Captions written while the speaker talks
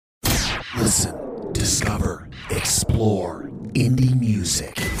Listen, discover, explore indie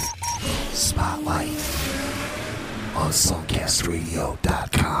music. Spotlight on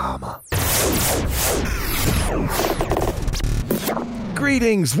songcastradio.com.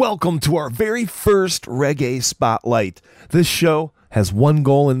 Greetings, welcome to our very first Reggae Spotlight. This show has one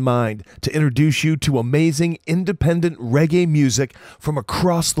goal in mind: to introduce you to amazing independent reggae music from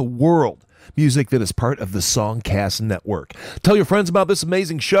across the world. Music that is part of the Songcast Network. Tell your friends about this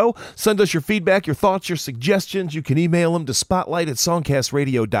amazing show. Send us your feedback, your thoughts, your suggestions. You can email them to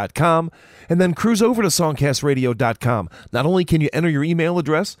spotlight@songcastradio.com and then cruise over to songcastradio.com. Not only can you enter your email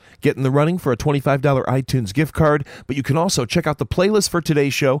address, get in the running for a $25 iTunes gift card, but you can also check out the playlist for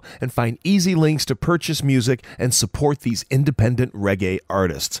today's show and find easy links to purchase music and support these independent reggae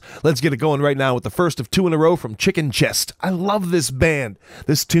artists. Let's get it going right now with the first of two in a row from Chicken Chest. I love this band.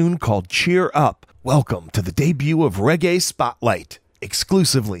 This tune called Cheer Up. Welcome to the debut of Reggae Spotlight,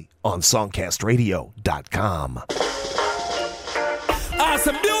 exclusively on songcastradio.com. As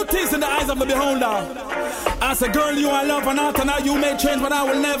a beauty is in the eyes of the beholder. As a girl you I love and out and out you may change but I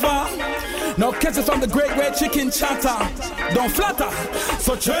will never. Now kisses from the great red chicken chatter. Don't flatter.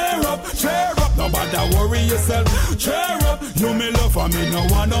 So cheer up, nobody worry yourself. Cheer up, you me love for me, no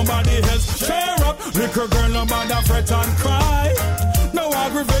one nobody else. Cheer up, little girl nobody fret and cry. No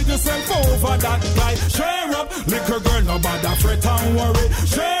aggravate yourself over that guy. Cheer up, little girl, nobody fret and worry.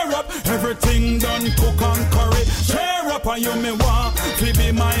 Cheer up, everything done cook and curry. Cheer up, and you me want to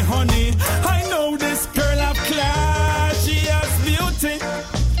be my honey. I know this girl have class, she has beauty.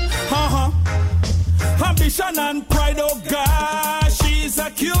 Ambition and pride, oh gosh, she's a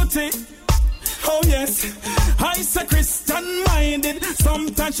cutie. Oh yes, I's a Christian minded.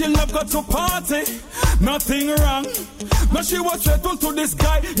 Sometimes she love go to party. Nothing wrong. But she was faithful to this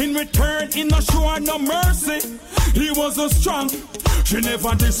guy. In return, he no show her no mercy. He was so strong. She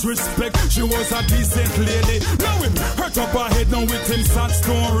never disrespect. She was a decent lady. Now him hurt up her head now with him sad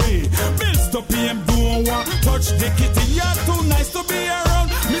story. Bills to pay him don't want touch the kitty. You're too nice to be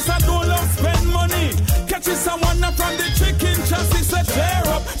around. Miss I don't love spend money. Catching someone from the chicken chassis. Said cheer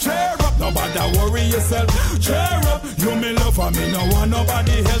up, cheer up. Nobody worry yourself. Cheer up, you me love for me, no one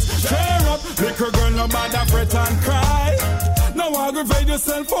nobody else. Cheer up, little girl, nobody fret and cry. No aggravate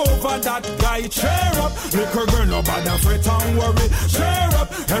yourself over that guy. Cheer up, little girl, nobody fret and worry. Cheer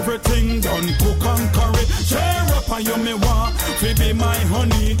up, everything done cook and curry. Cheer up, and you me want to be my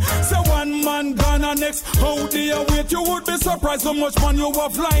honey. So one man gone and next, how do you wait? You would be surprised how much man you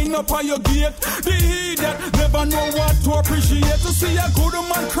have lying up on your gate. The idiot never know what to appreciate. To see a good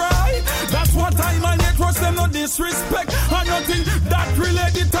man cry, that's what I'm and it was them no disrespect. And nothing that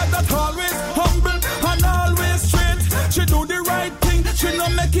related to that always humble and always straight. She do the right thing, she no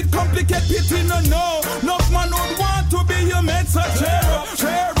make it complicate. Pity no man would want to be your mate. So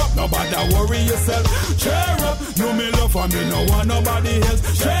cheer up, nobody worry yourself. Cheer up, you me love for me, no one nobody else.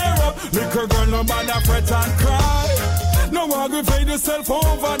 Cheer up, little girl, nobody fret and cry. No aggravate yourself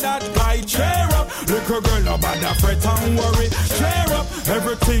over that guy. Cheer up, little girl, nobody fret and worry. Cheer up,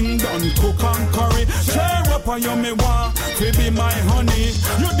 everything done cook and curry. Cheer up, and you me want to be my honey.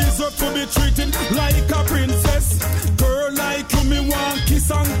 You deserve to be treated like a princess. Girl like you me want kiss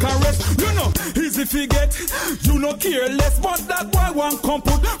and caress. You know, easy forget, you no care less. But that boy want come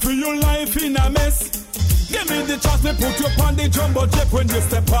put for your life in a mess. Give me the chance, me put you on the jumbo jet when you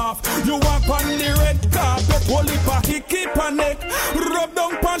step off. You walk on the red carpet, hold it back, he keep a neck. Rub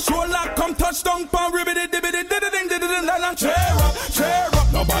down pan shoulder, come touch down pan, ribbidi dibbidi diddiding diddiding. Cheer up,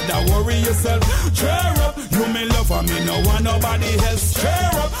 nobody worry yourself. Cheer up, you me love for me, no one nobody else.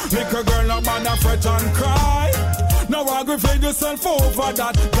 Cheer up, little girl, nobody fret and cry. Now aggravate yourself over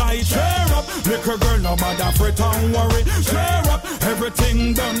that guy. Cheer up, little girl, nobody fret and worry. Cheer up,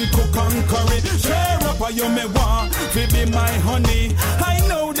 everything done cook and curry. Cheer up, you me want to be my honey. I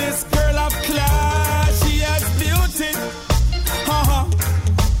know this girl of class, she has beauty.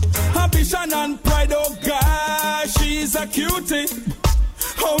 Ambition and pride, oh gosh, she's a cutie.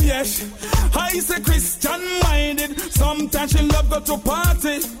 Oh yes, I's a Christian minded. Sometimes she love go to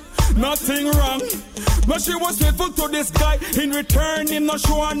party. Nothing wrong, but she was faithful to this guy. In return, he no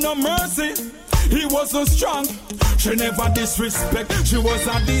show her no mercy. He was so strong, she never disrespect. She was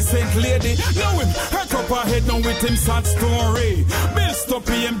a decent lady. Now him hurt up her head now with him sad story. Bills to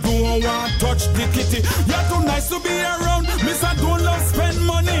pay him don't want touch the kitty. You're too nice to be around, miss I don't love spend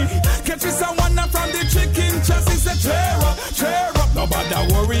money. Catch you someone from the chicken chassis. Say cheer up, nobody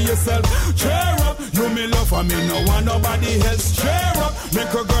worry yourself. Cheer up, you me love for me, no one nobody else. Cheer up,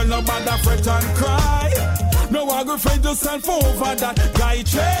 little girl, nobody fret and cry. No aggravate yourself over that guy.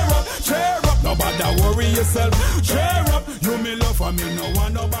 Cheer up, nobody worry yourself. Cheer up, you me love for me, no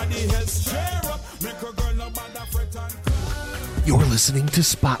one nobody else. You're listening to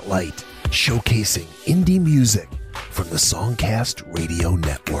Spotlight, showcasing indie music from the Songcast Radio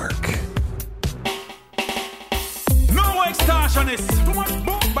Network. No more extortionists, no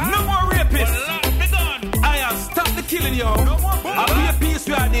more rapists. I have stopped the killing, yo. I'll be a peace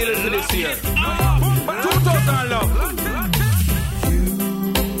we are dealing with this year. 2000 love.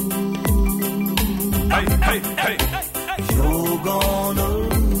 Hey. You're gonna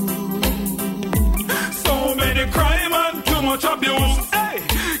lose. So many crime and too much abuse. Hey.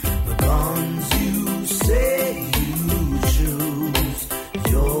 The guns you say you choose,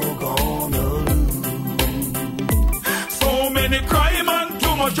 you're gonna lose. So many crime and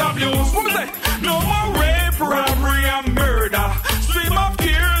too much abuse. What was that? No more rape, robbery and murder. Stream of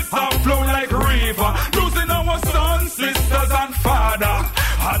tears have flown like river. Losing our sons, sisters and father.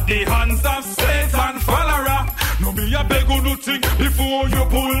 At the hands of Satan follower. No be a beg or nothing before you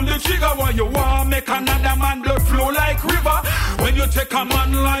pull the trigger. Why you want make another man blood flow like river? When you take a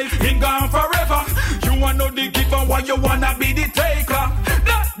man life, he gone forever. You want know the giver, why you wanna be the taker?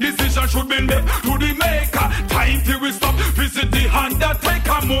 That decision should be made to the maker. Time to we stop, visit the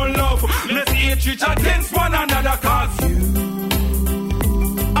undertaker. More love, let's hate each against one another. Cause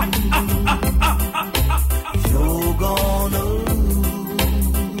you're gonna lose.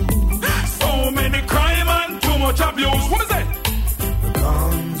 So many crime and too much abuse. What is it? The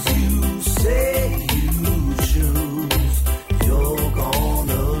guns you say you choose, you're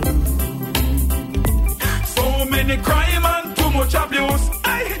gonna lose. So many crime and too much abuse.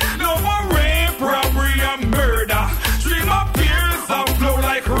 Hey, no more rape, robbery and murder. Stream of tears have flow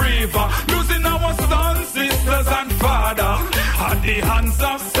like river. Losing our sons, sisters and father. At the hands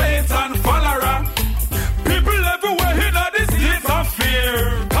of Satan follower. People everywhere in this state of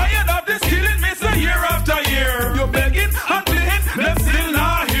fear. Tired of this killing me say year after year. You're begging and pleading, them still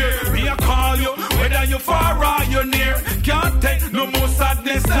not here. Me a call you, whether you far or you near. Can't take no more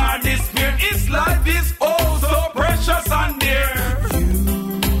sadness or despair. It's life is oh so precious and dear.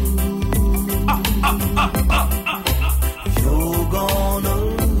 You're gonna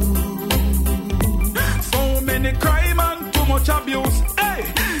lose. So many crime and too much abuse. Hey,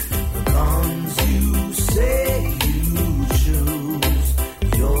 The guns you say you choose,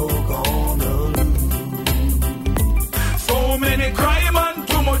 you're gonna lose. so many crime and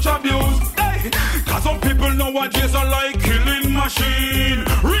too much abuse. Hey, cause some people nowadays are like killing machine.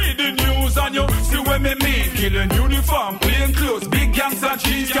 Read the news and you see what me mean. Killing uniform, plain clothes, big gangs and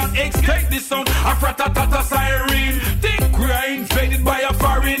jeans. Can't expect this sound of rat-a-tat-a siren. Think we are invaded by a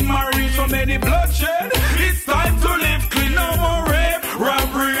foreign marine. So many bloodshed, it's time to live clean. No more rape,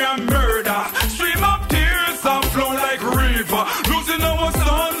 robbery and murder. Stream of tears have flown like river. Losing our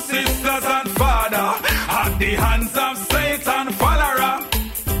sons, sisters and father. At the hands of Satan follower.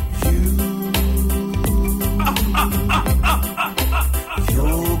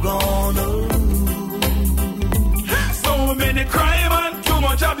 You're gonna lose. So many crime and too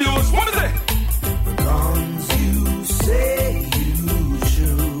much abuse. What is it? The guns you say you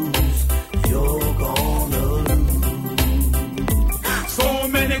choose, you're gonna lose. So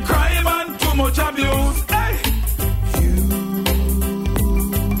many crime and too much abuse. Hey.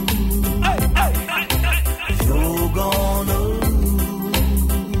 You're gonna lose.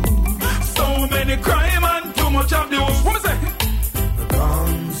 So many crime and too much abuse. What is it? The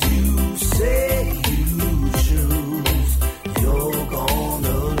guns you say you choose, you're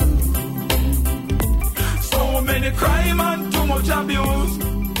gonna lose. So many crime and too much abuse.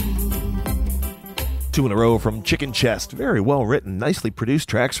 2 in a row from Chicken Chest. Very well written, nicely produced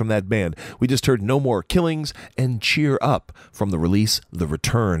tracks from that band. We just heard No More Killings and Cheer Up from the release The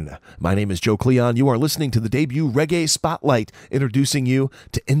Return. My name is Joe Cleon. You are listening to the debut Reggae Spotlight, introducing you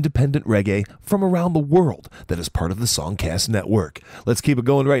to independent reggae from around the world that is part of the Songcast Network. Let's keep it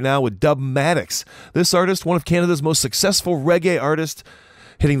going right now with Dubmatix. This artist, one of Canada's most successful reggae artists,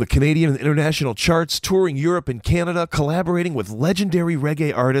 hitting the Canadian and international charts, touring Europe and Canada, collaborating with legendary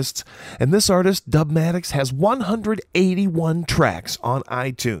reggae artists. And this artist, Dubmatix, has 181 tracks on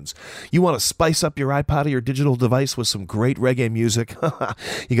iTunes. You want to spice up your iPod or your digital device with some great reggae music?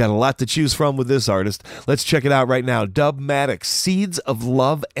 You got a lot to choose from with this artist. Let's check it out right now. Dubmatix, Seeds of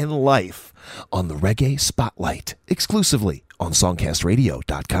Love and Life, on the Reggae Spotlight, exclusively on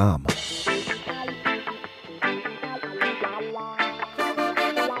SongcastRadio.com.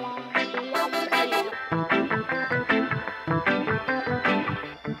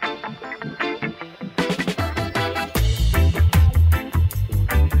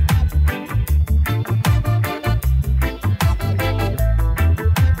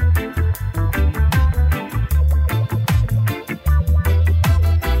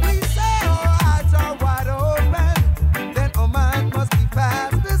 We say our eyes are wide open, then our minds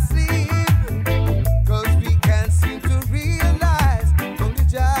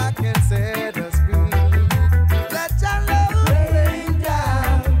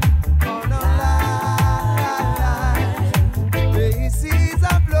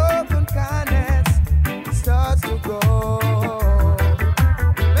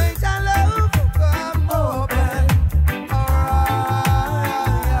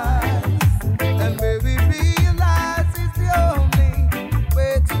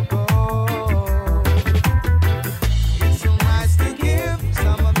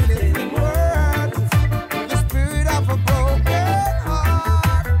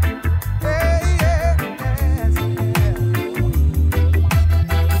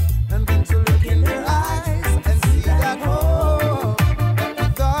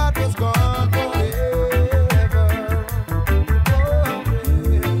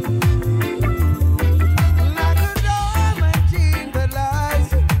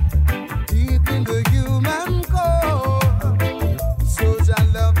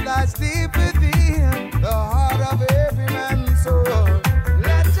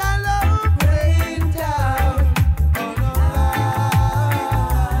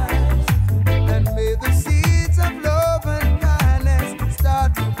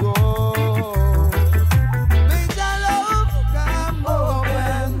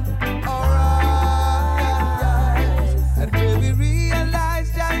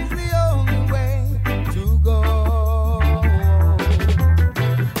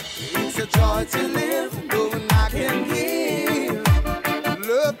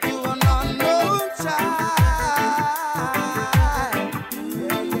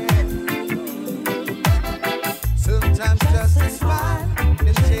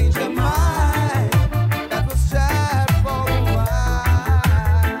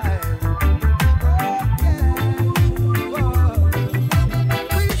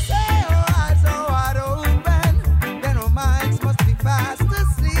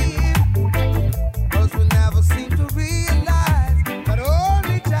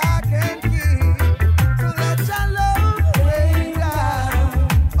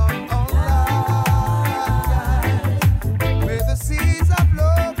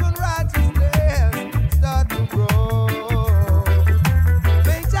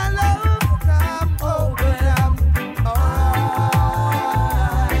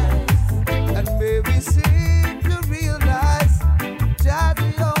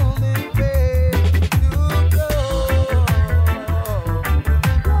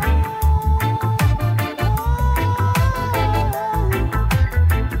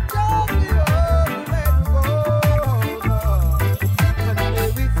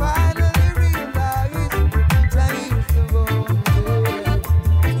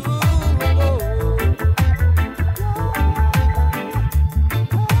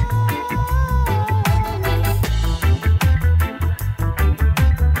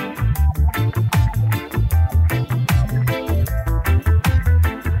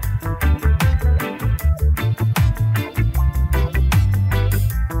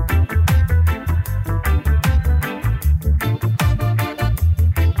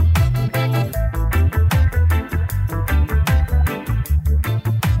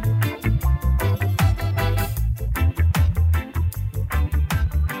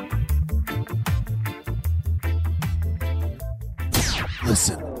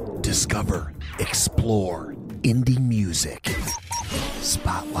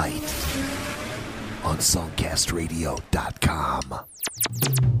Spotlight on songcastradio.com.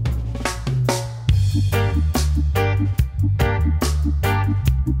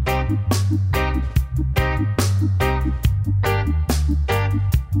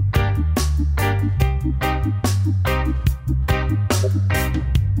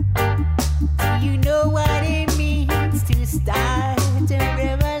 You know what it means to start a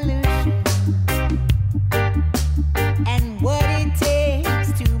revolution, and what it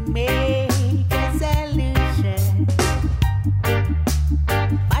takes to make a solution.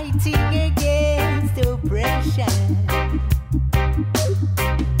 Fighting against oppression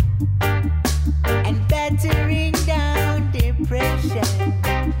and battering down depression.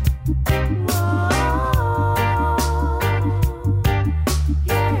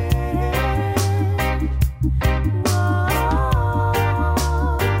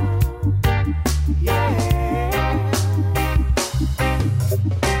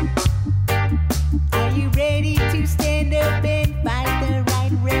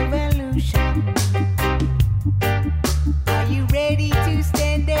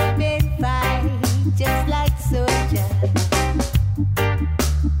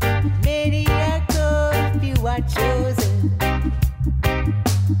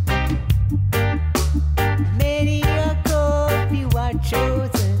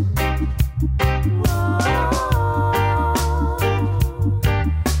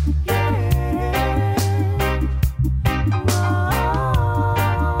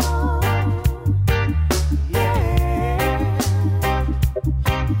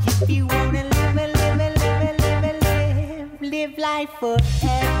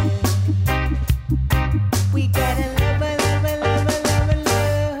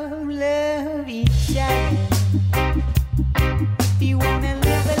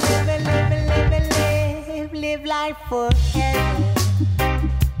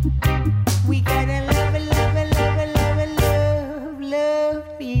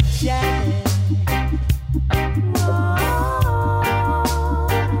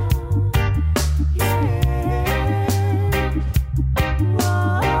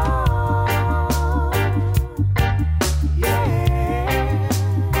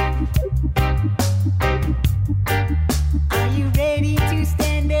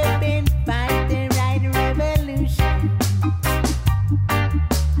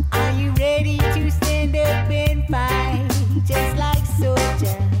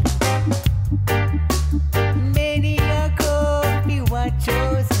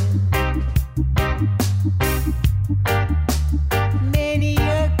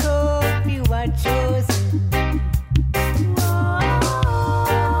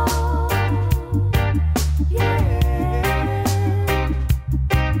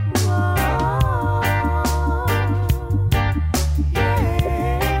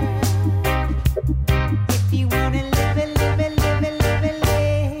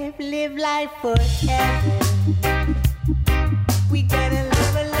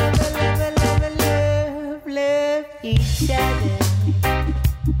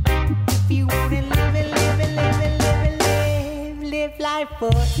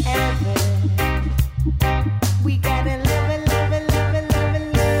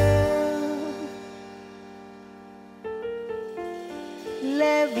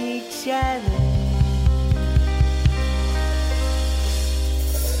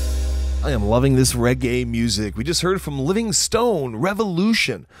 Loving this reggae music. We just heard from Living Stone,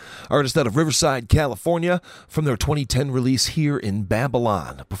 Revolution, artist out of Riverside, California, from their 2010 release Here in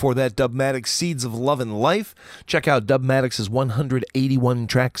Babylon. Before that, Dubmatix, Seeds of Love and Life. Check out Dubmatix's 181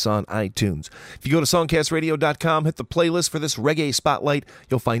 tracks on iTunes. If you go to songcastradio.com, hit the playlist for this reggae spotlight,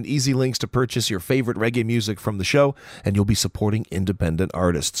 you'll find easy links to purchase your favorite reggae music from the show, and you'll be supporting independent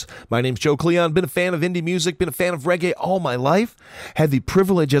artists. My name's Joe Cleon, been a fan of indie music, been a fan of reggae all my life, had the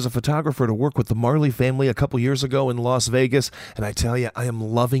privilege as a photographer to work with the Marley family a couple years ago in Las Vegas, and I tell you, I am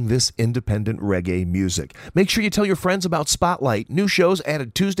loving this independent reggae music. Make sure you tell your friends about Spotlight. New shows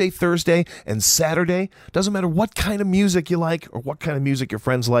added Tuesday, Thursday, and Saturday. Doesn't matter what kind of music you like or what kind of music your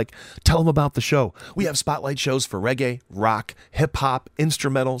friends like, tell them about the show. We have Spotlight shows for reggae, rock, hip-hop,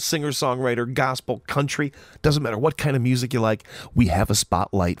 instrumental, singer-songwriter, gospel, country. Doesn't matter what kind of music you like, we have a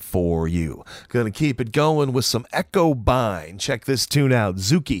Spotlight for you. Gonna keep it going with some Echo Bine. Check this tune out,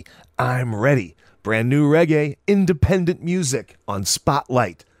 Zuki, I'm Ready. Brand new reggae, independent music on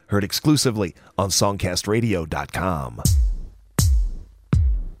Spotlight. Heard exclusively on songcastradio.com.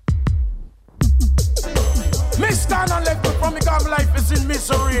 Me stand and left from me because my life is in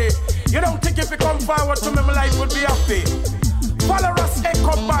misery. You don't think if you come forward to me, my life would be happy. Follow us,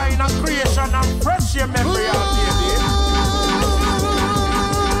 Echo Bine and creation and fresh your memory out here,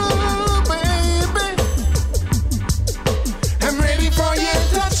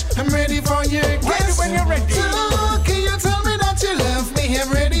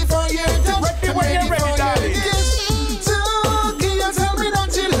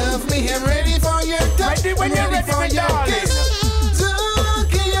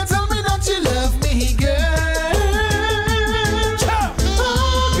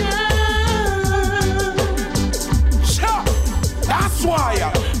 That's why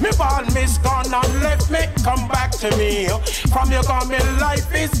me ball miss gone and left me, come back to me. From you gone, me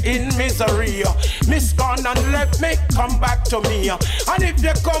life is in misery. Miss gone and left me, come back to me. And if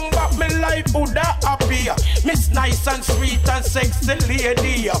you come back, me life would happy. Miss nice and sweet and sexy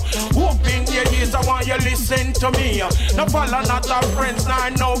lady. Open your ears, I want you listen to me. No follow not our friends, nor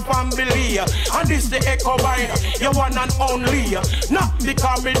no family. And this the echo vine, you one and only. Not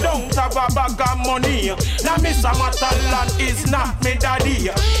because me don't have a bag of money. Now Miss Amatalan is not me daddy.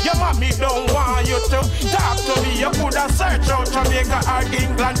 Your mommy don't want you to talk to me. You coulda search out Jamaica or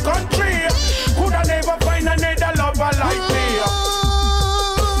England country. Coulda never find another lover like me.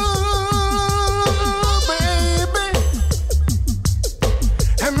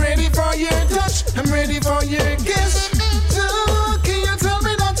 I'm ready for your touch, I'm ready for your kiss. So can you tell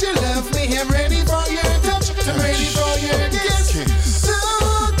me that you love me? I'm ready for your touch, I'm ready for your kiss. So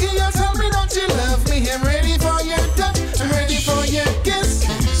can you tell me that you love me? I'm ready for your touch, I'm ready for your kiss.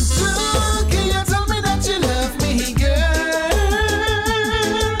 So can you tell me that you love me, girl?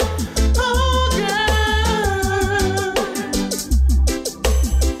 Oh, girl.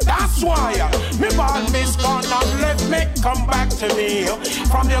 That's why me ball miss gone and left me, come back to me.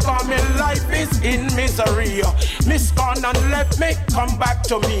 From you gone, me life is in misery. Miss gone and left me, come back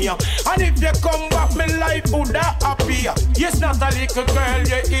to me. And if you come back, me life would happy. Yes, not a little girl,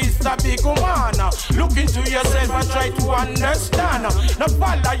 you is a big woman. Look into yourself and try to understand. No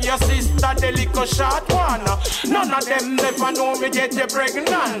follow your sister, the little short one. None of them never know me get you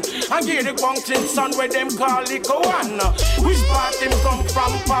pregnant. And give the bouncing son where them call little one. Which part him come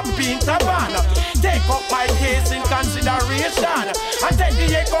from, Papi Taban? Take up my case in consideration. And take the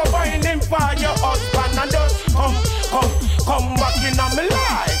echo binding for your husband. And just come back in my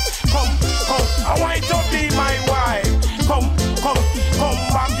life. Come, I want you to be my wife. Come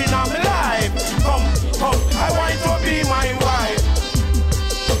back in my life. Come, I want you to be my wife.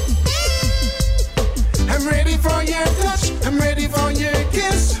 I'm ready for your touch, I'm ready for your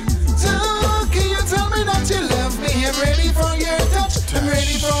kiss. So can you tell me that you love me? I'm ready for your touch, I'm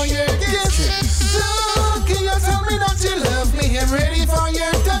ready for your kiss. So can you tell me that you love me? I'm ready for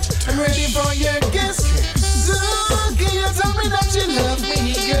your touch, I'm ready for your kiss. So can you tell me that you love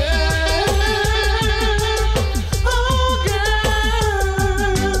me, girl? Oh, girl.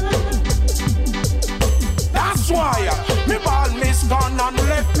 That's why me ball miss gone and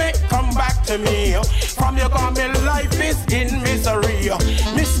left me, come back to me. From you gone, me life is in misery.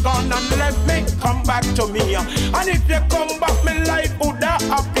 Miss gone and left me, come back to me. And if you come back, me life would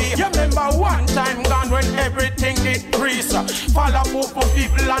happy. You remember one time gone when everything did crease. Follow for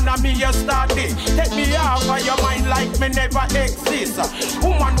people and me you started. Take me off of your mind like me never exist.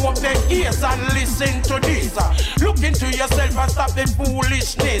 Woman want their ears and listen to this. Look into yourself and stop the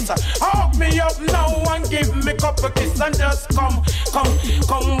foolishness. Hug me up now and give me a couple kiss and just come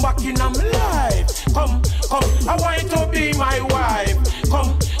back in my life. Come, I want you to be my wife.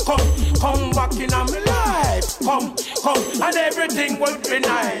 Come back in my life. Come, and everything will be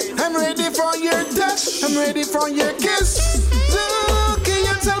nice. I'm ready for your touch, I'm ready for your kiss. So can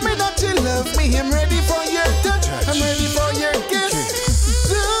you tell me that you love me? I'm ready for your touch, I'm ready for your kiss.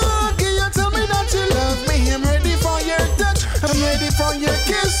 So can you tell me that you love me? I'm ready for your touch, I'm ready for your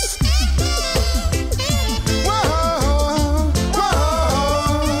kiss.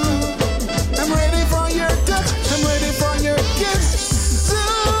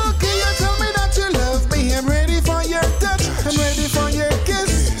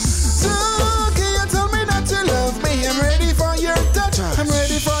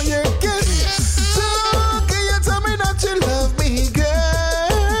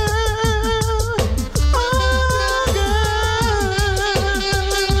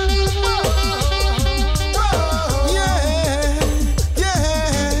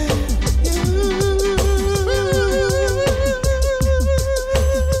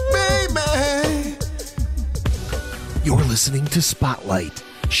 Listening to Spotlight,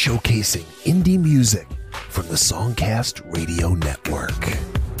 showcasing indie music from the Songcast Radio Network.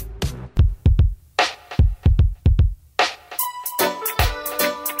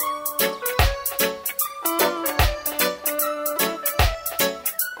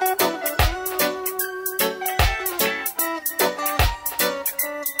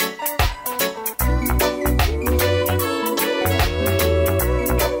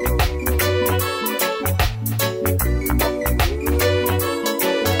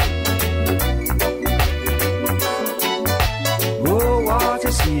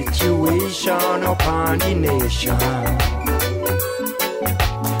 Upon the nation.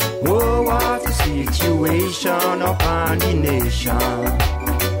 Oh, what a situation upon the nation.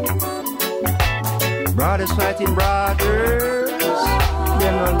 Brothers fighting brothers,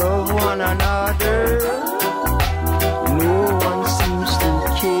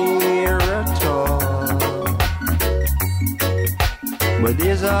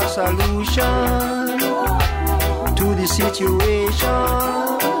 solution to the situation.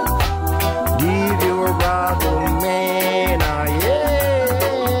 Give your brother man a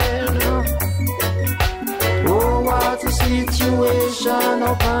hand. Oh, what a situation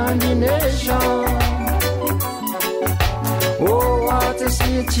upon the nation. Oh, what a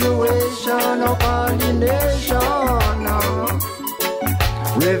situation upon the nation.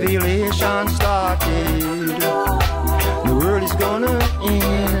 Revelation started. The world is gonna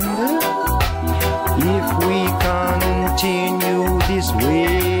end if we continue this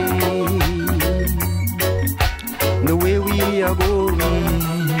way. The way we are going,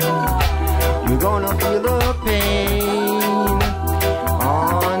 you're gonna feel the pain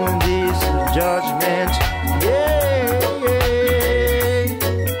on this judgment day.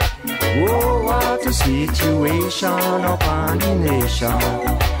 Oh, what a situation upon the nation.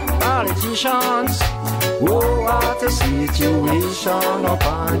 Politicians, oh, what a situation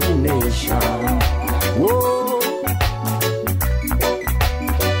upon the nation. Whoa.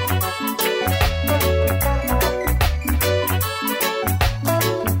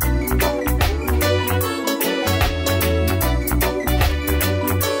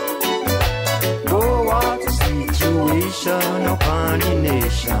 Oh, what a situation upon the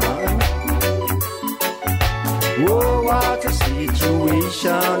nation. Oh, what a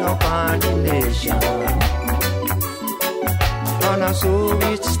situation upon the nation. And so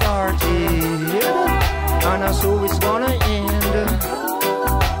it started, and so it's gonna end.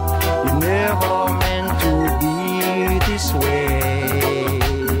 It never meant to be this way.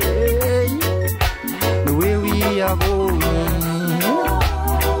 The way we are going,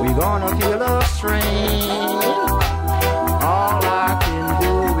 we're gonna feel a strain. All I can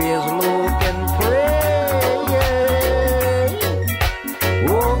do is look and pray.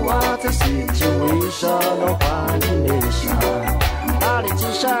 Oh, what a situation upon the nation.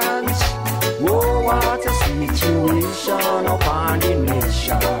 Politicians, oh, what a situation upon the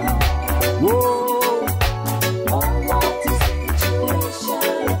nation. Whoa. Oh, what a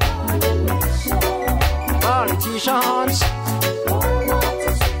situation upon the nation. Politicians, oh, what a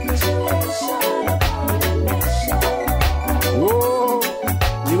situation upon the nation. Whoa,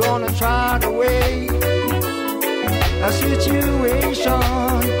 you're gonna try to weigh a situation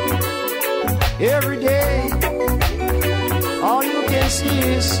every day. All you can see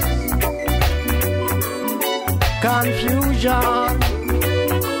is confusion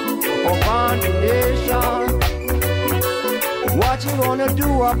upon the nation. What you gonna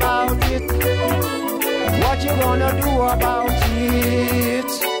do about it? What you gonna do about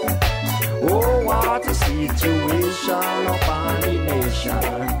it? Oh, what a situation upon the nation.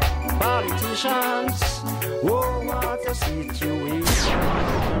 Politicians, oh, what a situation.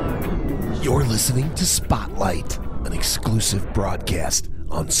 You're listening to Spotlight, an exclusive broadcast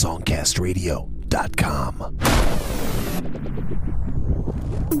on songcastradio.com.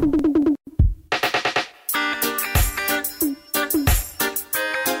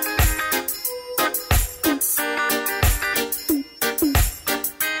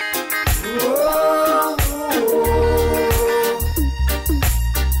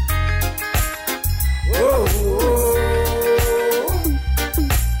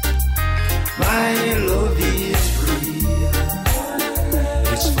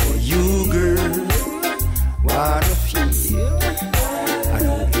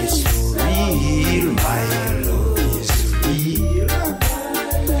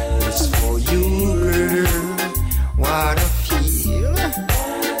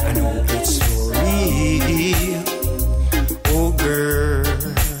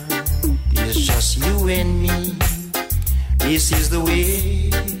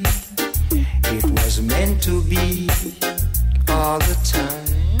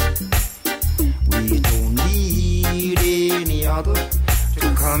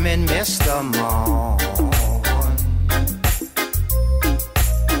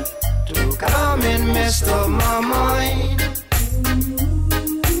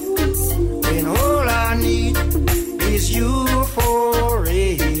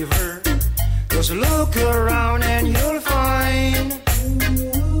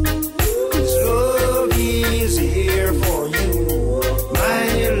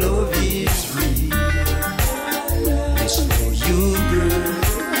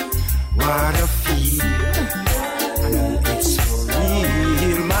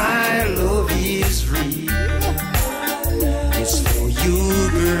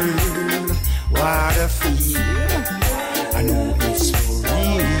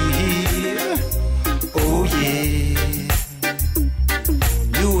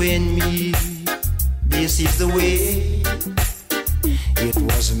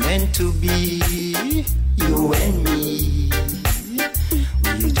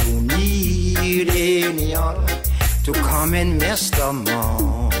 to come and miss the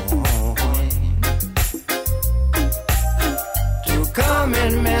morning, to come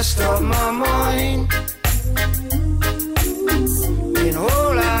and mess up my mind. And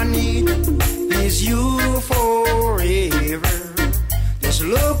all I need is you forever. Just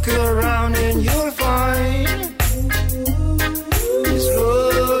look around and you'll find this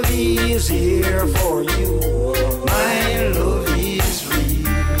love is here for you. My love is real.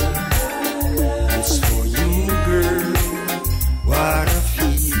 It's for you, girl. What I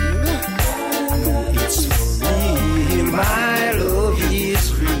feel, I know it's for real. My love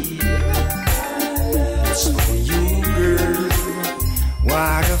is real. It's for you, girl. What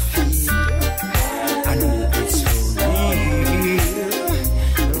I feel, I know it's for real.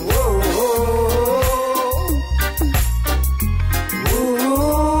 Whoa,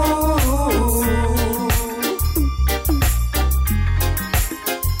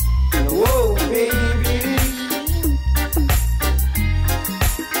 whoa, baby.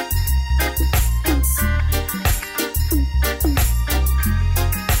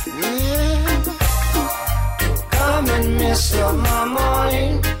 Come and mess up my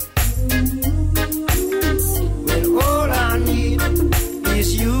mind. When all I need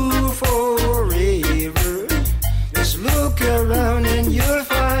is you forever. Just look around and you'll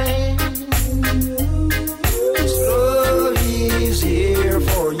find this love is here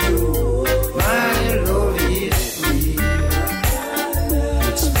for you. My love is real.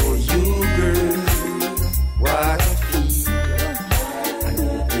 It's for you, girl. What I feel, I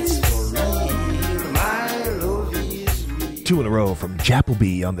know it's for real. My love is real. 2 in a row from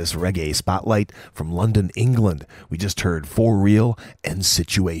Jappleby on this Reggae Spotlight from London, England. We just heard For Real and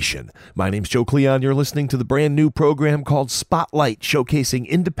Situation. My name's Joe Cleon. You're listening to the brand new program called Spotlight, showcasing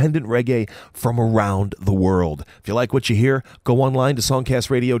independent reggae from around the world. If you like what you hear, go online to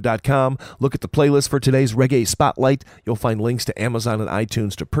songcastradio.com. Look at the playlist for today's Reggae Spotlight. You'll find links to Amazon and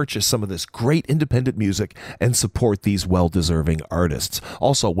iTunes to purchase some of this great independent music and support these well-deserving artists.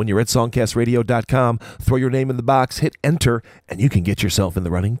 Also, when you're at songcastradio.com, throw your name in the box, hit enter, and you can get yourself in the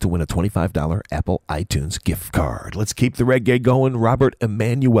running to win a $25 Apple iTunes gift card. Let's keep the reggae going. Robert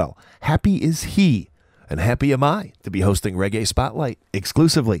Emmanuel. Happy is he, and happy am I to be hosting Reggae Spotlight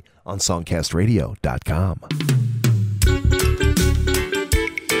exclusively on songcastradio.com.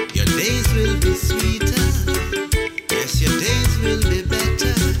 Your days will be sweeter. Yes, your days will be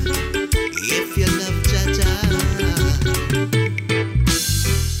better if you love Jaja.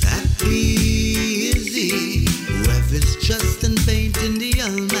 Happy is he who have his trust and faith in the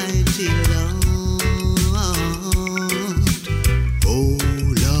Almighty Lord. Oh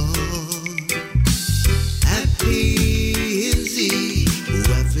Lord. Happy is he who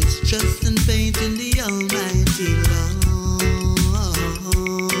have his trust and faith in the Almighty Lord.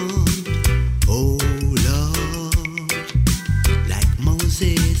 Oh Lord. Like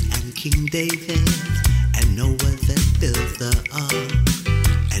Moses and King David and Noah that built the ark,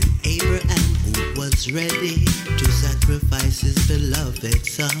 and Abraham who was ready to sacrifice his beloved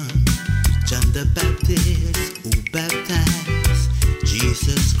son, John the Baptist who baptized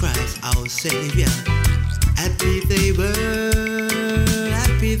Jesus Christ our Savior. Happy they were,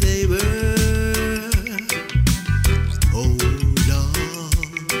 happy they were. Oh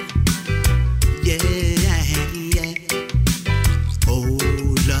Lord, yeah, yeah. Oh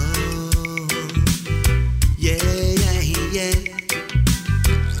Lord, yeah, yeah.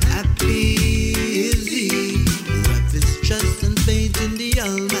 Happy is he who hath his trust and faith in the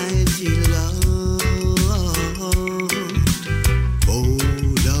Almighty Lord. Oh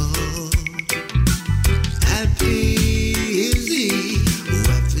Lord. Happy is he who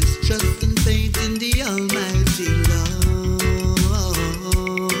hath his trust and faith in the Almighty Lord.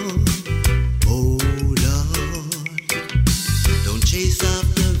 Oh Lord. Don't chase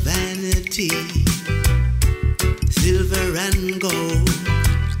after vanity, silver and gold,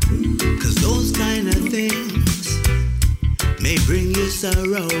 'cause those kind of things may bring you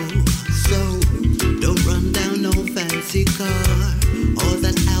sorrow. So don't run down no fancy car or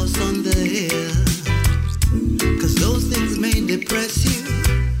that house on the hill, 'cause those things may depress you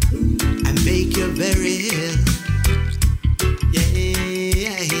and make you very ill. Yeah,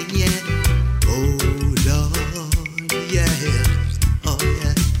 yeah, yeah. Oh Lord, yeah. Oh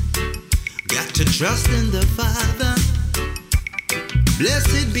yeah. Got to trust in the Father.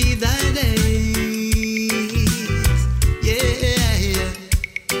 Blessed be thy days. Yeah,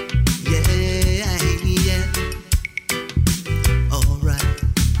 yeah, yeah. All right.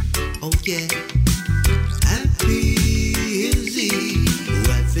 Oh yeah. Happy is he who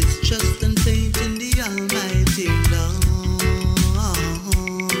hath his trust and faith in the Almighty Lord.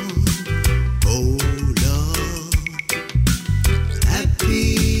 Oh Lord.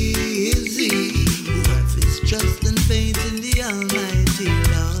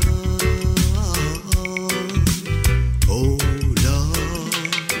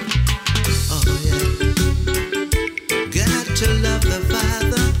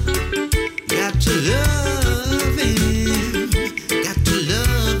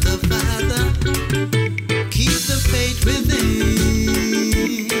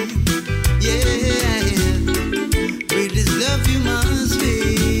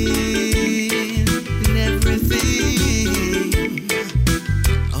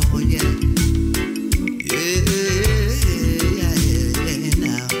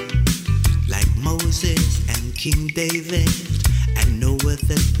 King David and Noah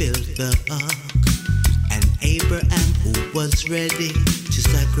that built the ark, and Abraham who was ready to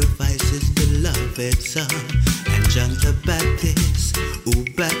sacrifice his beloved son, and John the Baptist who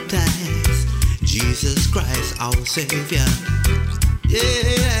baptized Jesus Christ our Savior.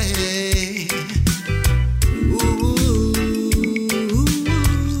 Yeah. Ooh.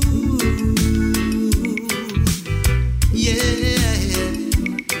 Yeah.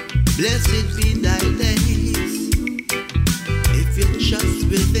 Blessed be thy days. If you trust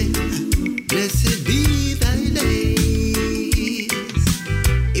within, blessed be thy days.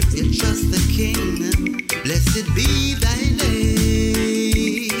 If you trust the King, blessed be thy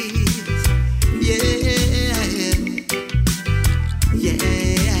days. Yeah.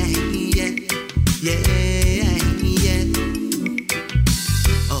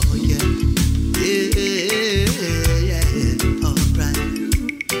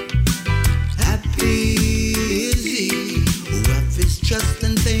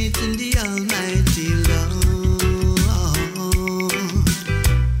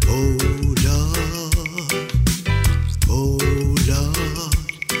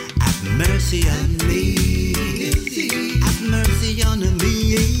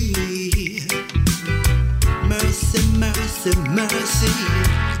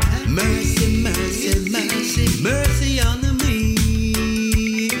 Mercy on me,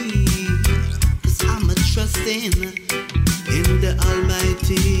 'cause I'm a trusting in the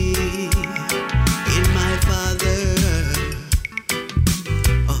Almighty, in my Father.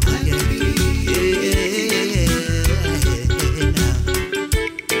 Oh yeah,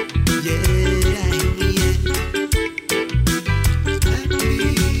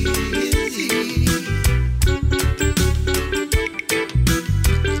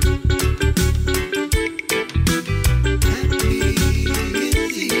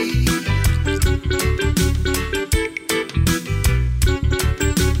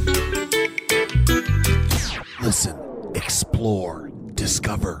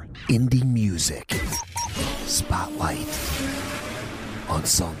 Discover indie music. Spotlight on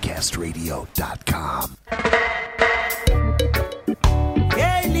songcastradio.com.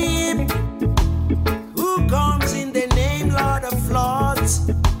 Caleb, who comes in the name Lord of Lords?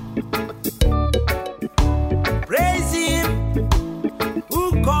 Praise him,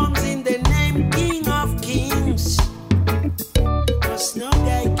 who comes in the name King of Kings. 'Cause no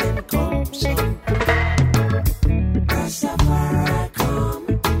guy can come so. Rastafari come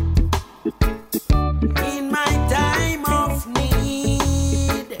in my time of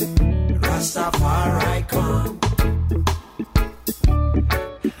need. Rastafari come.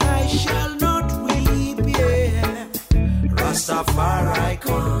 I shall not weep, yeah. Rastafari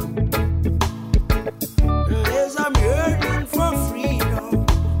come. As I'm yearning for freedom.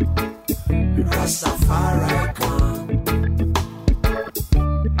 Rastafari come.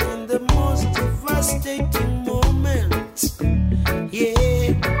 In the most devastating moments,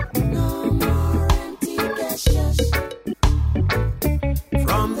 yeah. No more empty gestures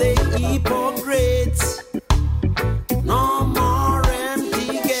from the hypocrites. No more empty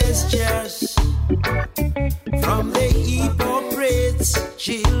gestures from the hypocrites,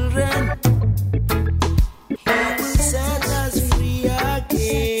 children. He will set us free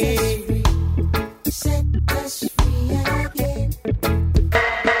again. Set us free again.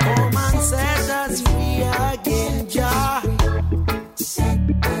 Come and set us free again, Jah. Set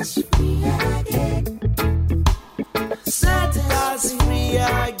us free again. Set us free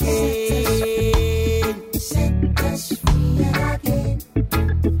again. Set us free again.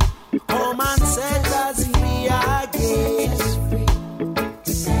 Come and set us free again.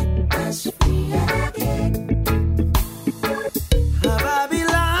 Set us free again.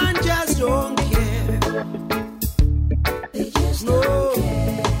 Babylon just don't care. They just don't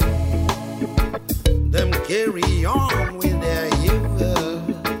care. Them carry on with their evil.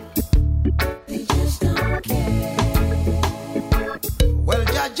 They just don't care. Well,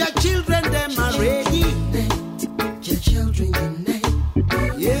 Jaja children, them are ready. Your children unite.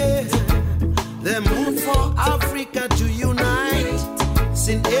 Yeah. They move for Africa to unite. It's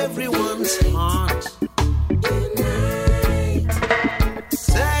in everyone's heart. Unite.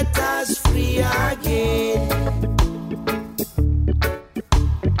 Set us free again.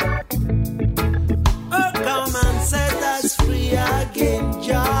 Oh, come and set us free again,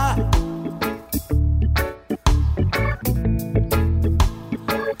 Jah.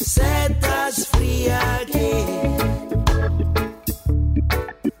 Set us free again.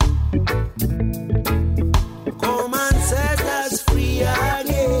 Come and set us free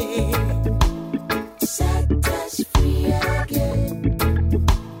again. Set us free again.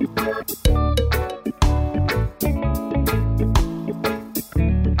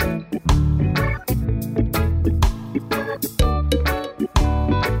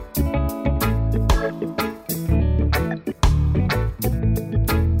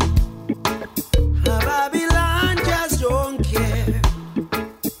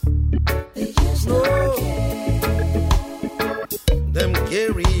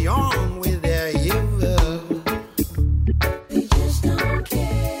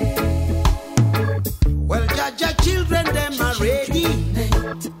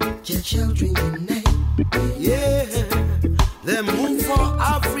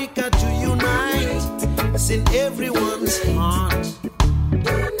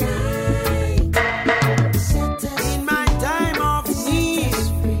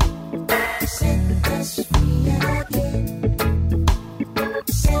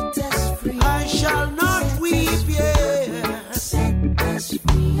 us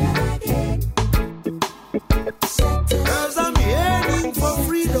free again. Cause I'm yearning for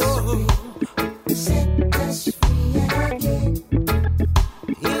freedom. Set us free again.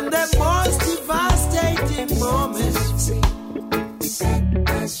 In the most devastating moments. Set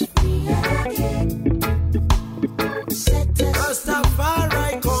us free again. Set us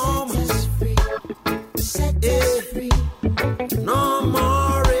Rastafari come. Set us free. No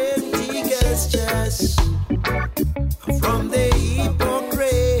more empty gestures from the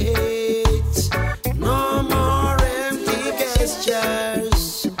hypocrites. No more empty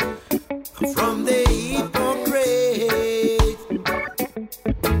gestures from the hypocrites.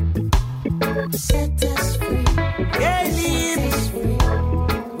 Set us free. Hail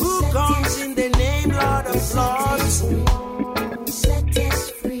who comes in the name Lord of Lords. Set us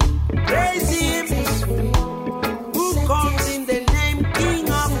free. Praise him who comes in the name King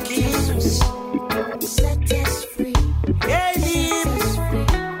of Kings. Set us free. Hail him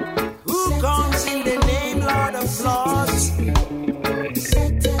who comes in the name Lord of Lords.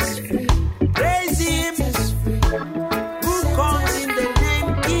 Set us free. Praise him who comes in the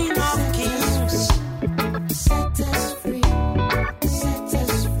name King of Kings. Set us free. Set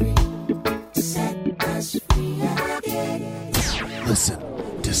us free. Set us free again. Listen,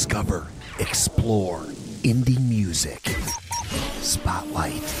 discover, explore indie music.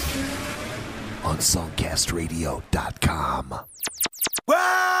 Spotlight on songcastradio.com.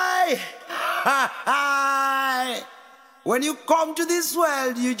 Why? When you come to this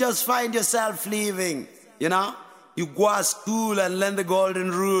world, you just find yourself living. You know? You go to school and learn the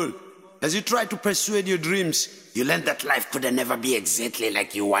golden rule. As you try to persuade your dreams, you learn that life could never be exactly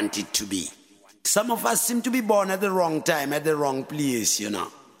like you want it to be. Some of us seem to be born at the wrong time, at the wrong place, you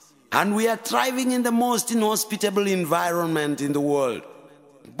know. And we are thriving in the most inhospitable environment in the world.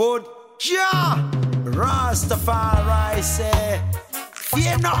 But Jah, Rastafari say,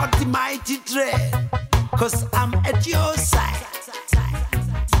 fear not the mighty tread, 'cause I'm at your side.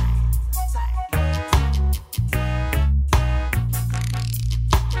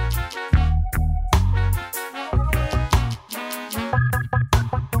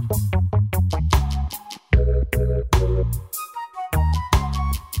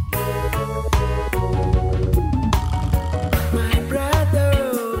 My brother,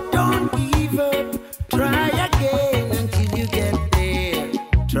 don't give up. Try again until you get there.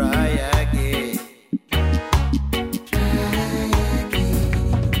 Try again.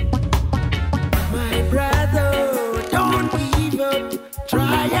 My brother, don't give up.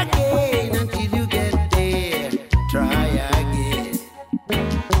 Try again until you get there. Try again.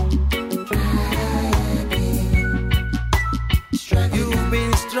 You've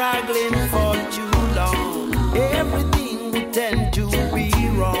been struggling for too long. Everything would tend to be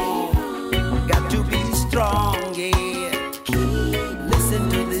wrong. Got to be strong, yeah. Listen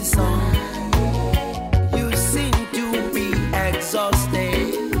to this song. You seem to be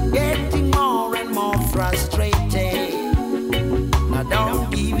exhausted, getting more and more frustrated. Now don't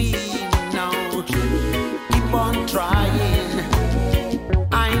give in, now. Keep on trying.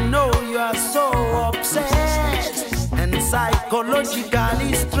 I know you are so obsessed and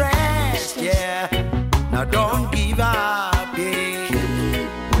psychologically stressed, yeah. Now don't give up, yeah.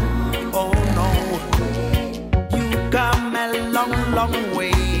 Oh no, you come a long, long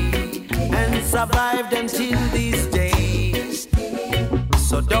way and survived until these days.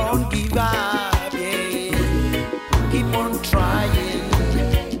 So don't give up, yeah. Keep on trying.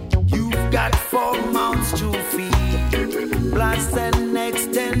 You've got 4 mouths to feed, plus an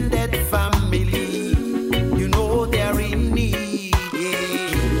extended family. You know they're in need,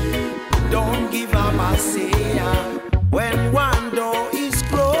 yeah. Don't give up, I say, when one door is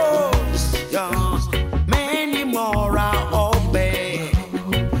closed, yeah, many more are open.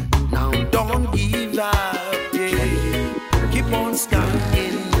 Now don't give up, yeah. Keep on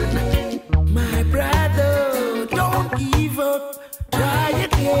skanking. My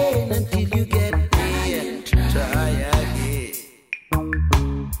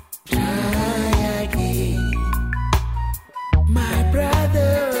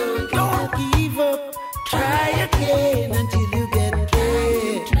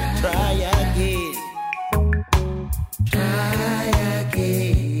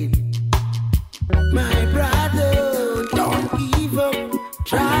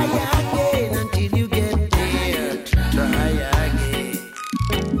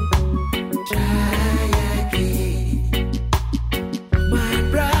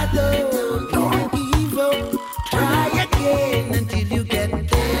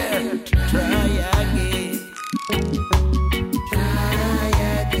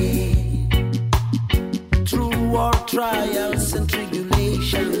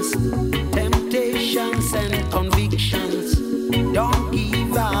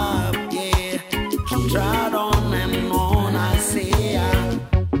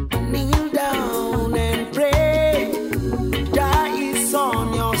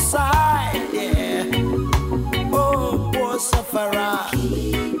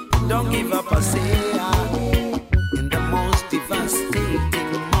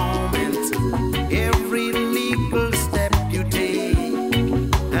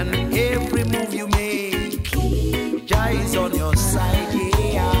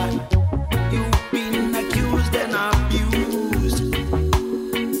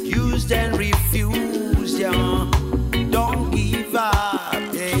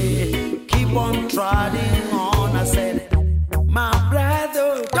keep on trotting on. I said, my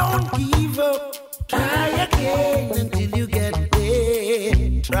brother, don't give up. Try again until you get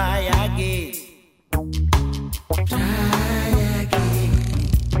there. Try again. Try again.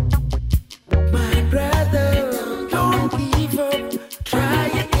 My brother, don't give up. Try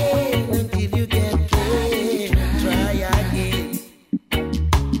again until you get there. Try again.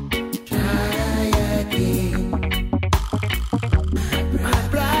 Try again. My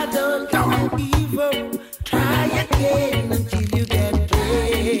brother, don't give up. Try again until you get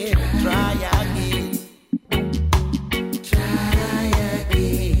there. Try again. Try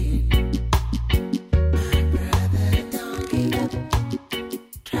again. My brother, don't give up.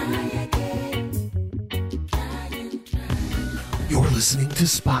 Try again. Try and try. You're listening to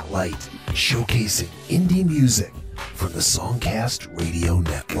Spotlight, showcasing indie music from the Songcast Radio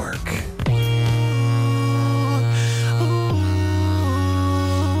Network.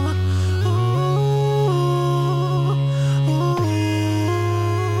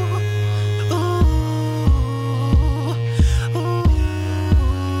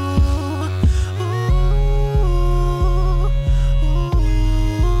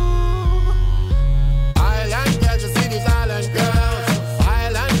 Island girls, you see these island girls.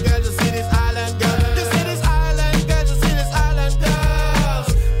 Island girls, you see these island girls. You see these island girls, you see these island girls.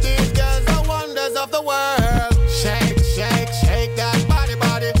 These girls are wonders of the world. Shake, shake, shake that body,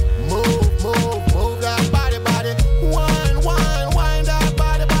 body. Move, move, move that body, body. Wine, wine, wine that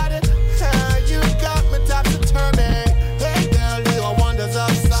body, body. You got me topsy-turvy. Hey girl, you are wonders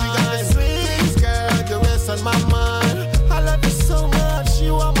of sign. She got the sweet girl, you rest on my mind. I love you so much,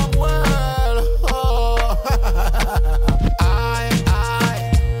 you are my world. Oh, I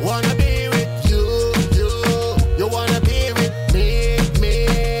wanna be with you. You wanna be with me.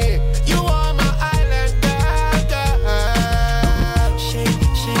 You are my island girl. Shake,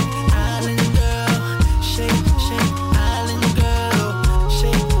 shake, island girl. Shake, shake, island girl.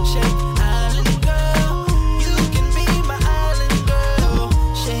 Shake, shake, island girl. You can be my island girl.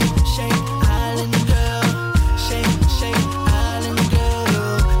 Shake, shake, island girl. Shake, shake, island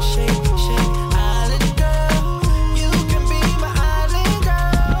girl. Shake, shake, island girl. You can be my island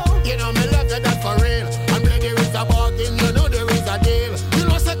girl. You know me love that for real. And where there is a bargain, you know there is a deal. You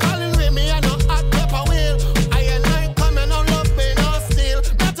know say calling with me, I know hot pepper wheel. I and I coming on love, pay no steal.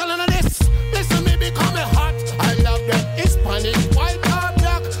 Not telling her this, listen me becoming hot. I love them Hispanic, white or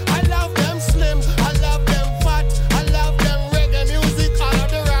black. I love them slim, I love them fat. I love them reggae music, all of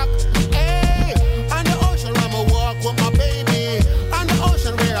the rock. Hey, on the ocean where I walk with my baby. On the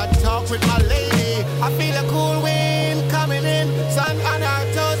ocean where I talk with my lady. I feel a cool wind coming in. Sun on our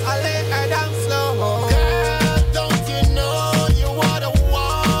toes, I lay her down slow. Girl, don't you know you are the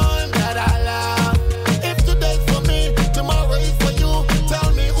one that I love? If today's for me, tomorrow is for you.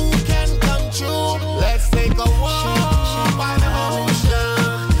 Tell me who can come true. Let's take a walk by the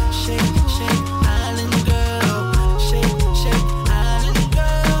ocean. Shake, shake, island girl. Shake, shake, island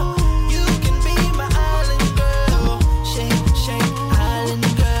girl. You can be my island girl. Shake, shake, island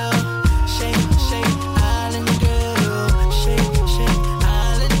girl. Shake,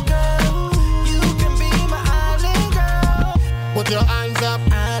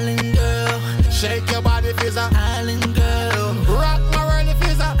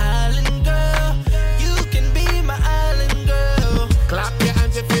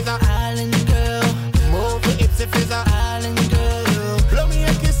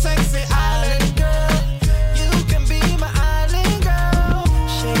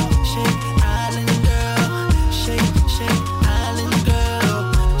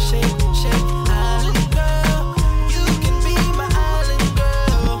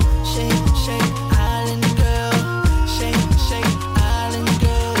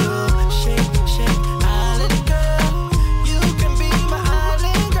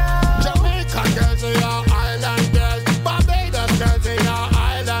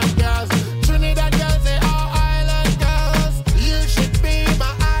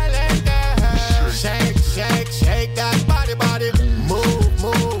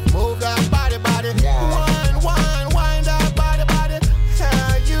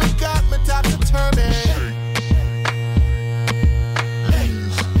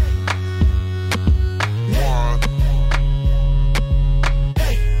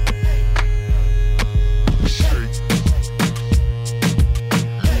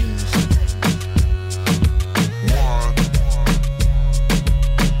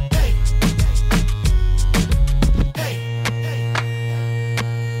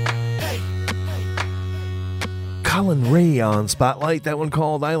 reggae on Spotlight. That one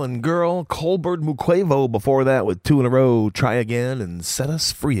called Island Girl. Colbert Mukwavo before that with 2 in a row, Try Again and Set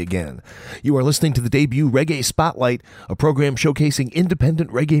Us Free Again. You are listening to the debut Reggae Spotlight, a program showcasing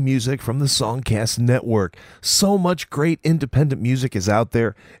independent reggae music from the Songcast Network. So much great independent music is out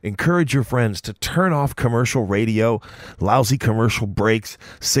there. Encourage your friends to turn off commercial radio, lousy commercial breaks,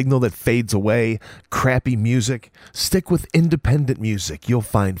 signal that fades away, crappy music. Stick with independent music. You'll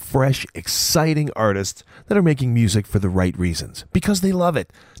find fresh, exciting artists that are making music for the right reasons, because they love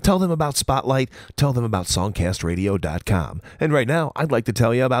it. Tell them about Spotlight. Tell them about songcastradio.com. And right now, I'd like to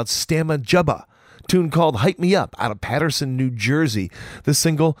tell you about Stamma Jubba. Tune called Hype Me Up out of Patterson, New Jersey. The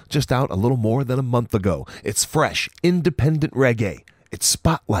single just out a little more than a month ago. It's fresh, independent reggae. It's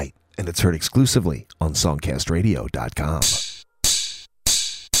Spotlight, and it's heard exclusively on songcastradio.com.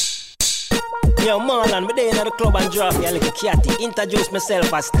 Yo, Marlon, me there in the club and drop me a little catty. Introduce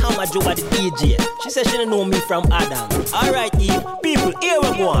myself as Stamma Jubba the DJ. She said she don't know me from Adam. Alright, Eve, people, here we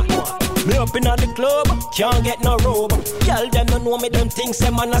go. Me up in the club, can't get no robe. Y'all them don't know me, them things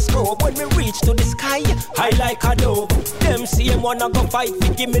them man a scrub. When me reach to the sky, high like a dove. Them see him wanna go fight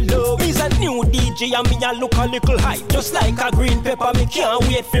to give me love. He's a new DJ and me a look a little hype. Just like a green pepper, me can't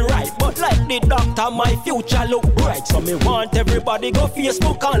wait for right. But like the doctor, my future look bright. So me want everybody go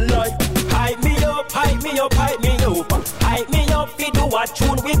Facebook and like. Hype me up, hype me up, hype me up. Hype me up, fi do a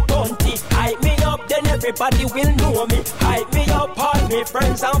tune with Bunty. Hype me up, then everybody will know me. Hype me up, all me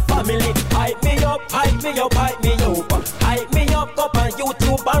friends and family. Hype me up, hype me up, hype me up. Hype me up on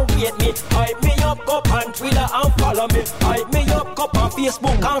YouTube and rate me. Hype me up on Twitter and follow me. Hype me up on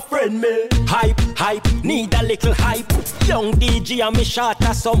Facebook and friend me. Hype, need a little hype. Young DJ and me short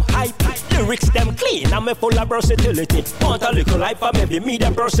as some hype. Lyrics them clean and me full of versatility. Want a little hype and maybe me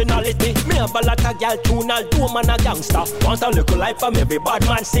them personality. Me have a lot of gal tune, I'll do man a gangster. Want a little hype and maybe bad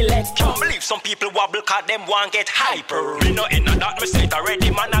man select. Can't believe some people wobble cause them want get hyper. Me no in a that me say it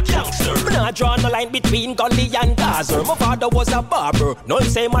already man a gangster. Me nah draw no line between Gully and Gaza. My father was a barber, none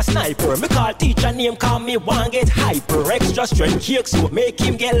say my sniper. Me call teacher name, call me want get hyper. Extra strength cake so make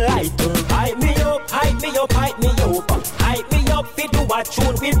him get lighter. Hype me up, hype me up, hype me up. Hype me up, fi do a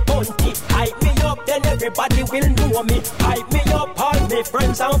tune with Bunty. Hype me up, then everybody will know me. Hype me up, all me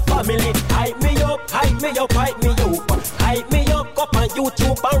friends and family. Hype me up, hype me up, hype me up. Hype me up on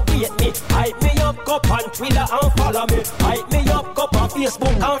YouTube and rate me. Hype me up on Twitter and follow me. Hype me up on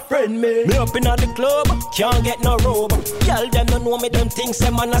Facebook and friend me. Me up in the club, can't get no robe. Y'all them don't know me, them things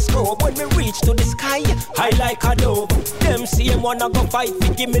them man a scrub. When me reach to the sky, high like a dove. Them see him wanna go fight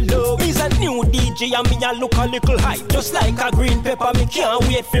to give me love. He's a new DJ and me a look a little hype. Just like a green pepper, me can't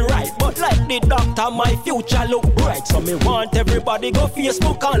wait for right. But like the doctor, my future look bright. So me want everybody go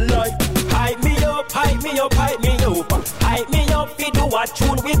Facebook and like. Hype me up, hype me up, hype me up. Hype me up, fi do a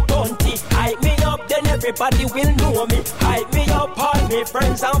tune with Bunty. Hype me up, then everybody will know me. Hype me up, all me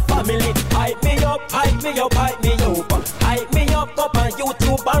friends and family. Hype me up, hype me up, hype me up. Hype me up on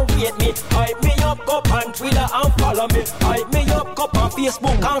YouTube and rate me. Hype me up on Twitter and follow me. Hype me up on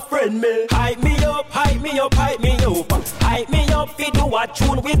Facebook and friend me. Hype me up, hype me up, hype me up. Hype me up, fi do a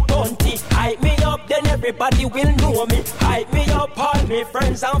tune with Bunty. Hype me up, then everybody will know me. Hype me up, all me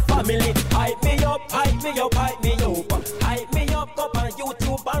friends and family. Hype me up, hype me up, hype me up. Hype me up on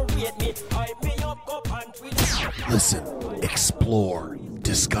YouTube and rate me. Hype me up on Twitter. Listen, explore,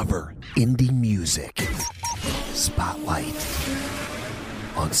 discover indie music. Spotlight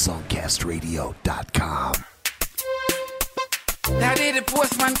on songcastradio.com. Daddy the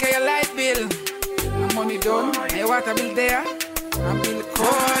postman, can your light bill? My money done, my water bill there. My bill come,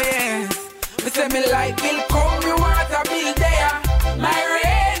 oh yes. Me say me light bill come, me water bill there. My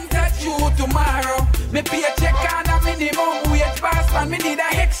rent at you tomorrow. Me pay a check and a minimum wage pass, man. Me need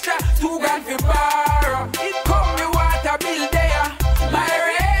a extra 2 grand for borrow. It come, me water bill there. My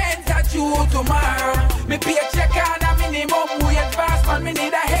rent at you tomorrow. Me pay a check and a minimum wage pass, man. Me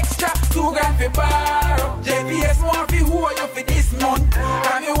need a extra 2 grand for borrow. JPS want fi hold you for this month.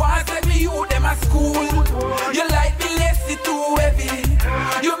 And me want send me you them a school. You like me lazy too heavy.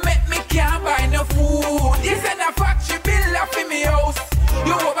 You make me can't buy no food. You send a factory bill up in me house.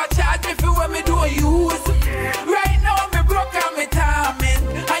 You overcharge me for what me don't use. Right now me broke and me timing.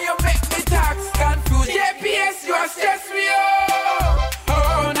 And you make me tax confused. JPS you are stress me out.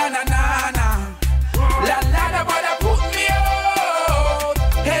 Oh na na na na. Landlord bother put me out.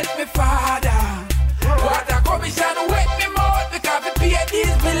 Help me father. Water commission wet me mouth. Because we pay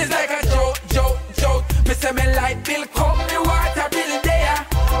these bills like a joke. Me say me light bill come, me water bill there.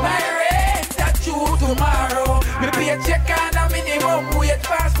 My rent that you tomorrow. Me pay a check and a minimum wage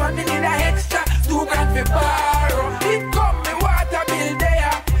pass, but me need a extra 2 grand for borrow. It come, me water bill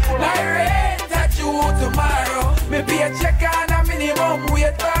there. My rent that you tomorrow. Me pay a check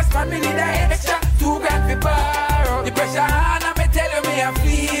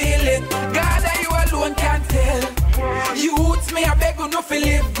feel it. God and you alone can tell. Youths me I beg you no feel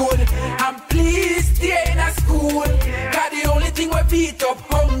live good. And please stay in a school. Cause the only thing we beat up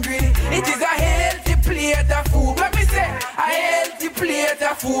hungry. It is a healthy plate of food. Let me say, a healthy plate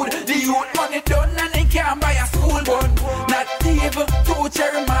of food. The youth money done and they can't buy a school bun. Not even 2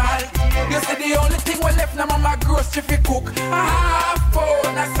 cherry malt. You see the only thing we left now mama grocery fi cook. A half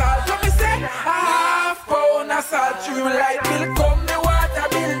pound of salt. Let me say, a half pound of salt. Through my light bill come, me water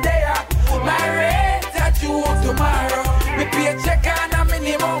bill there. My rent a due tomorrow. Me paycheck and a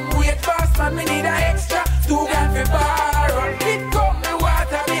minimum wait fast man. Me need a extra 2 grand fi borrow. It come, me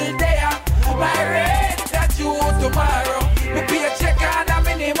water bill there. My rent a due tomorrow. Me paycheck and a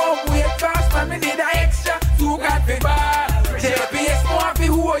minimum wait fast man. Me need a extra 2 grand fi borrow. JPS more fi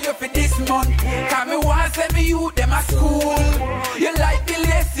who you fi this month. Cause me want send me youth them a school. You like the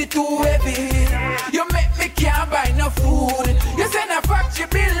lacy too heavy. You make me can't buy no food. You send a factory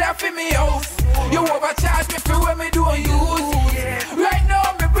bill off in me house. You overcharge me for when me don't use. Right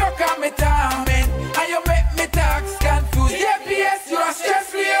now me broke on me torment. And you make me tax confused. JPS you are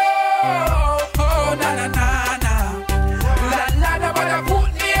stress me out. Oh na na na na. La la but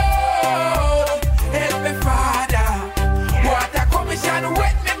put me out. Help me father. Water commission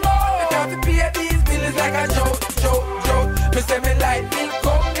wet me more. Without to pay these bills like a joke. Me say me light bill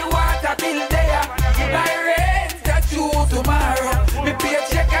come, me water bill there. My rent that you tomorrow. Me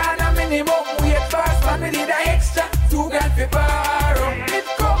paycheck and a minimum wait fast man. Me need a extra 2 grand fi borrow. It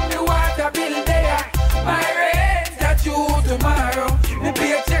come me water bill there. My rent that you tomorrow. Me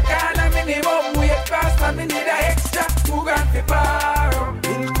paycheck and a minimum wait fast man. Me need a extra 2 grand fi borrow.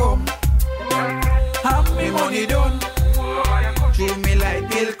 Bill come, and me money done. Through me light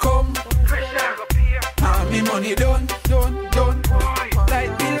bill come, and me money done.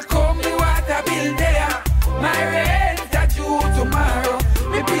 Light bill come, me water bill there. My rent that you tomorrow.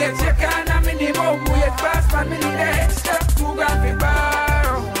 Me paycheck and a minimum wait fast man. Me need a extra 2 grand fi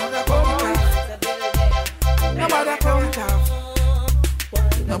borrow. Nobody come it off.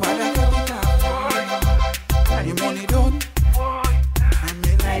 Nobody come it off. And your money done. And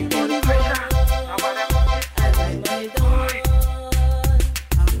me like money done.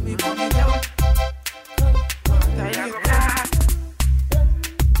 And me money done.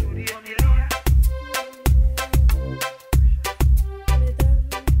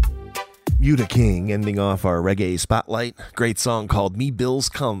 Yuta King ending off our reggae spotlight. Great song called Me Bills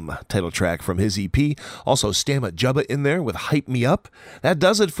Come, title track from his EP. Also Stamma Jubba in there with Hype Me Up. That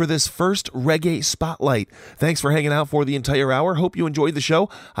does it for this first reggae spotlight. Thanks for hanging out for the entire hour. Hope you enjoyed the show.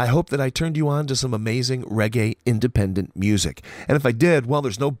 I hope that I turned you on to some amazing reggae independent music. And if I did, well,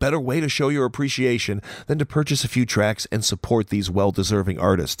 there's no better way to show your appreciation than to purchase a few tracks and support these well-deserving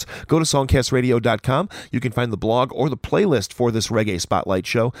artists. Go to songcastradio.com. You can find the blog or the playlist for this reggae spotlight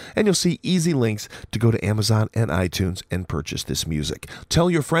show, and you'll see easy links to go to Amazon and iTunes and purchase this music. Tell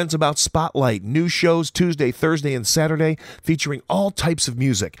your friends about Spotlight, new shows Tuesday, Thursday, and Saturday featuring all types of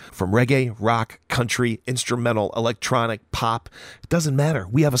music from reggae, rock, country, instrumental, electronic, pop. It doesn't matter.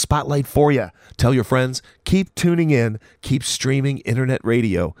 We have a spotlight for you. Tell your friends, keep tuning in, keep streaming internet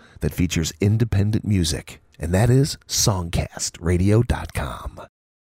radio that features independent music. And that is songcastradio.com.